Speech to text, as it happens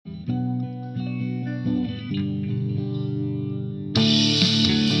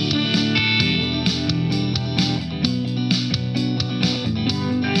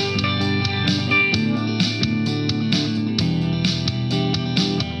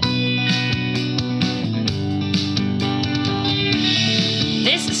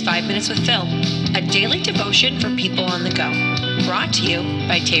5 Minutes with Phil, a daily devotion for people on the go. Brought to you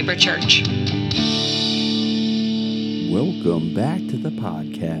by Tabor Church. Welcome back to the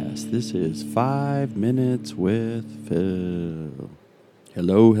podcast. This is 5 Minutes with Phil.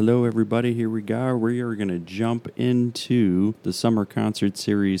 Hello, everybody. Here we go. We are going to jump into the summer concert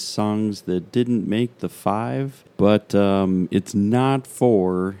series, Songs That Didn't Make the Five, but it's not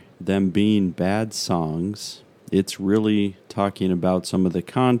for them being bad songs. It's really talking about some of the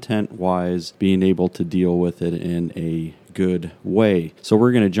content-wise, being able to deal with it in a good way. So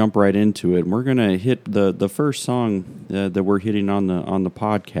we're going to jump right into it. And we're going to hit the first song that we're hitting on the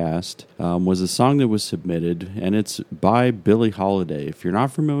podcast was a song that was submitted, and it's by Billie Holiday. If you're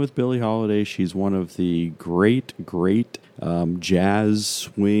not familiar with Billie Holiday, she's one of the great jazz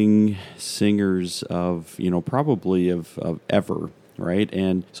swing singers of probably of ever, right?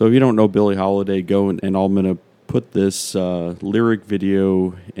 And so if you don't know Billie Holiday, go and I'm going to put this lyric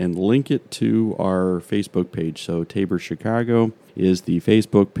video and link it to our Facebook page. So Tabor Chicago is the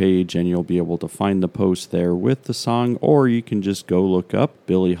Facebook page, and you'll be able to find the post there with the song, or you can just go look up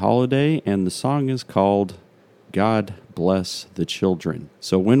Billie Holiday, and the song is called God Bless the Children.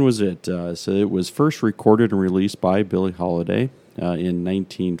 So when was it? So it was first recorded and released by Billie Holiday in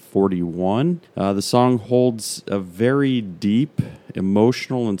 1941. The song holds a very deep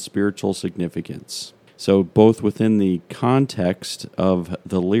emotional and spiritual significance. So both within the context of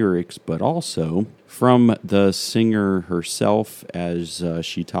the lyrics, but also from the singer herself, as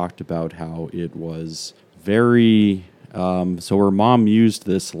she talked about how it was very... so her mom used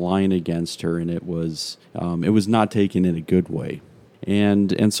this line against her, and it was not taken in a good way.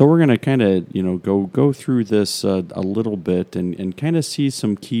 And so we're going to kind of go through this a little bit and kind of see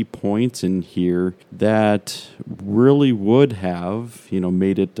some key points in here that really would have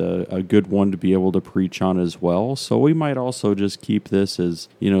made it a good one to be able to preach on as well. So we might also just keep this as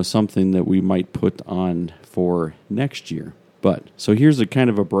something that we might put on for next year. But so here's a kind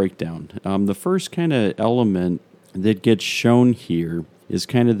of a breakdown. The first kind of element that gets shown here is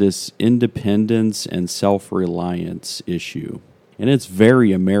kind of this independence and self-reliance issue. And it's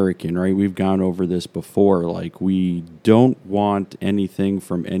very American, right? We've gone over this before. Like, we don't want anything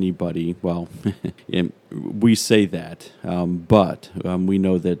from anybody. Well, we say that, but we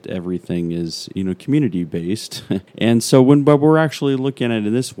know that everything is, community-based. And so but we're actually looking at it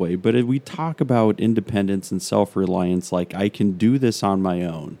this way. But if we talk about independence and self-reliance, like, I can do this on my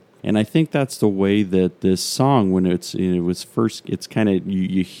own. And I think that's the way that this song, when it was first, it's kind of,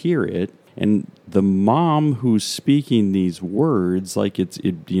 you hear it. And the mom who's speaking these words, like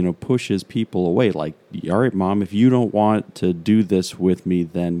it pushes people away. Like, all right, Mom, if you don't want to do this with me,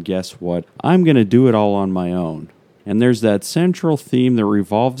 then guess what? I'm going to do it all on my own. And there's that central theme that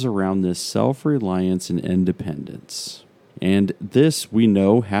revolves around this self-reliance and independence. And this, we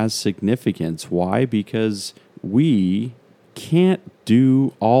know, has significance. Why? Because we can't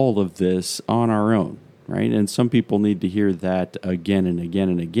do all of this on our own. Right? And some people need to hear that again and again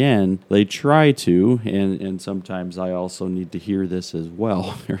and again. They try to, and sometimes I also need to hear this as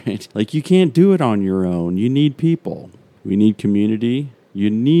well, right? Like, you can't do it on your own. You need people. We need community. You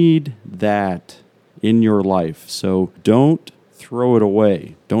need that in your life. So don't throw it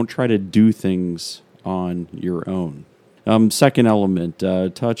away. Don't try to do things on your own. Second element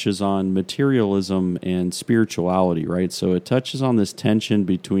touches on materialism and spirituality, right? So it touches on this tension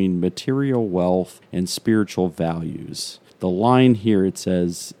between material wealth and spiritual values. The line here, it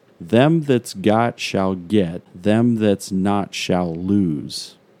says, "Them that's got shall get, them that's not shall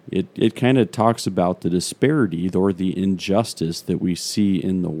lose." It kind of talks about the disparity or the injustice that we see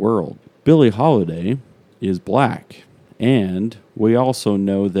in the world. Billie Holiday is black. And we also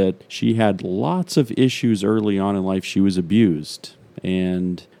know that she had lots of issues early on in life. She was abused,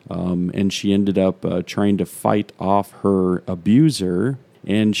 and she ended up trying to fight off her abuser,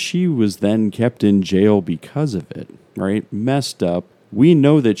 and she was then kept in jail because of it, right? Messed up. We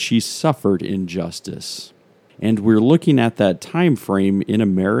know that she suffered injustice, and we're looking at that time frame in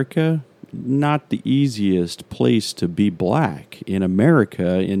America. Not the easiest place to be black in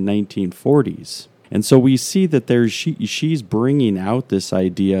America in 1940s. And so we see that she's bringing out this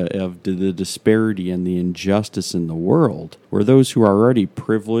idea of the disparity and the injustice in the world, where those who are already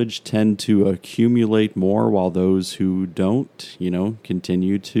privileged tend to accumulate more while those who don't,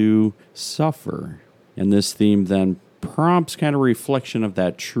 continue to suffer. And this theme then prompts kind of reflection of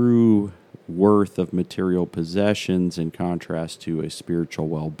that true worth of material possessions in contrast to a spiritual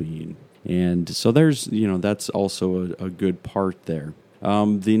well-being. And so there's, that's also a good part there.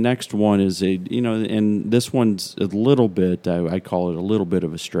 The next one is and this one's a little bit, I call it a little bit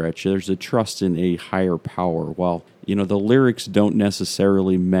of a stretch. There's a trust in a higher power. Well, the lyrics don't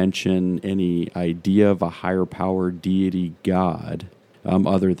necessarily mention any idea of a higher power, deity, God,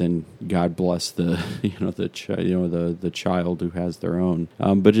 other than God bless the child who has their own.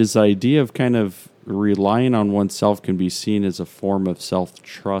 But his idea of kind of relying on oneself can be seen as a form of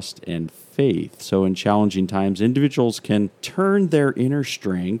self-trust and faith. So in challenging times, individuals can turn their inner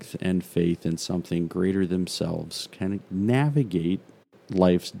strength and faith in something greater themselves, kind of navigate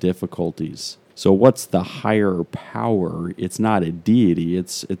life's difficulties. So what's the higher power? It's not a deity.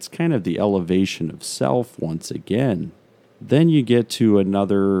 It's kind of the elevation of self once again. Then you get to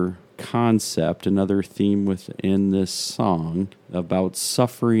another concept, another theme within this song about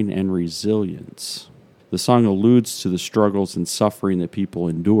suffering and resilience. The song alludes to the struggles and suffering that people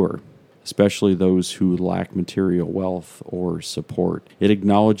endure, especially those who lack material wealth or support. It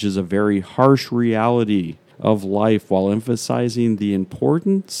acknowledges a very harsh reality of life while emphasizing the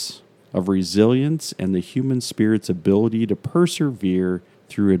importance of resilience and the human spirit's ability to persevere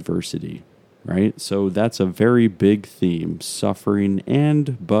through adversity. Right? So that's a very big theme, suffering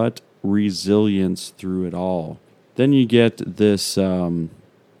but resilience through it all. Then you get this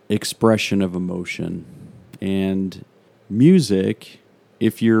expression of emotion. And music,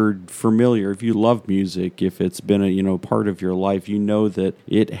 if you're familiar, if you love music, if it's been a part of your life, you know that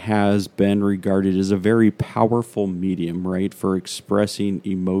it has been regarded as a very powerful medium, right, for expressing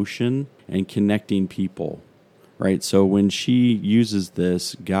emotion and connecting people. Right, so when she uses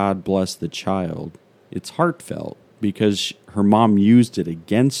this, God bless the child, it's heartfelt because her mom used it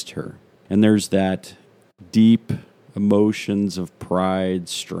against her. And there's that deep emotions of pride,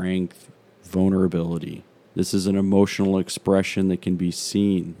 strength, vulnerability. This is an emotional expression that can be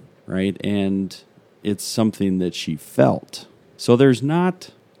seen, right? And it's something that she felt. So there's not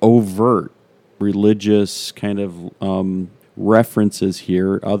overt religious kind of references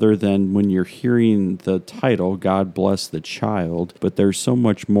here other than when you're hearing the title, God Bless the Child, but there's so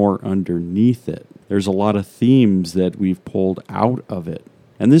much more underneath it. There's a lot of themes that we've pulled out of it.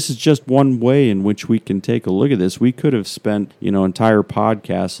 And this is just one way in which we can take a look at this. We could have spent, entire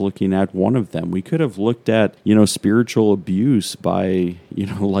podcasts looking at one of them. We could have looked at, spiritual abuse by,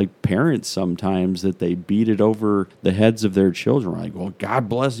 like parents sometimes that they beat it over the heads of their children. Like, well, God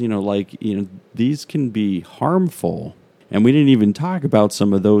bless, these can be harmful. And we didn't even talk about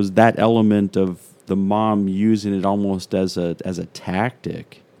some of that element of the mom using it almost as a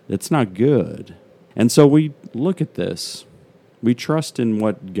tactic. That's not good. And so we look at this. We trust in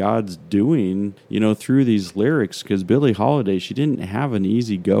what God's doing, through these lyrics, because Billie Holiday, she didn't have an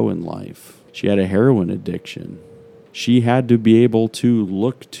easy go in life. She had a heroin addiction. She had to be able to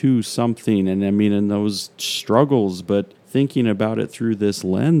look to something, and in those struggles, but thinking about it through this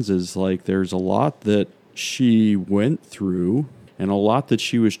lens is like there's a lot that she went through and a lot that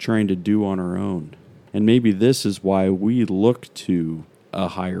she was trying to do on her own. And maybe this is why we look to a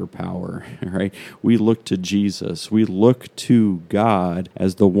higher power, right? We look to Jesus. We look to God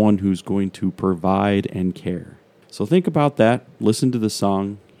as the one who's going to provide and care. So think about that, listen to the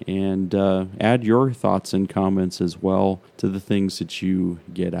song, and add your thoughts and comments as well to the things that you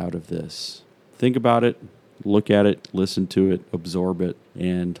get out of this. Think about it, look at it, listen to it, absorb it,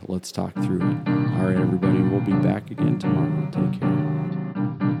 and let's talk through it. All right, everybody, we'll be back again tomorrow. Take care.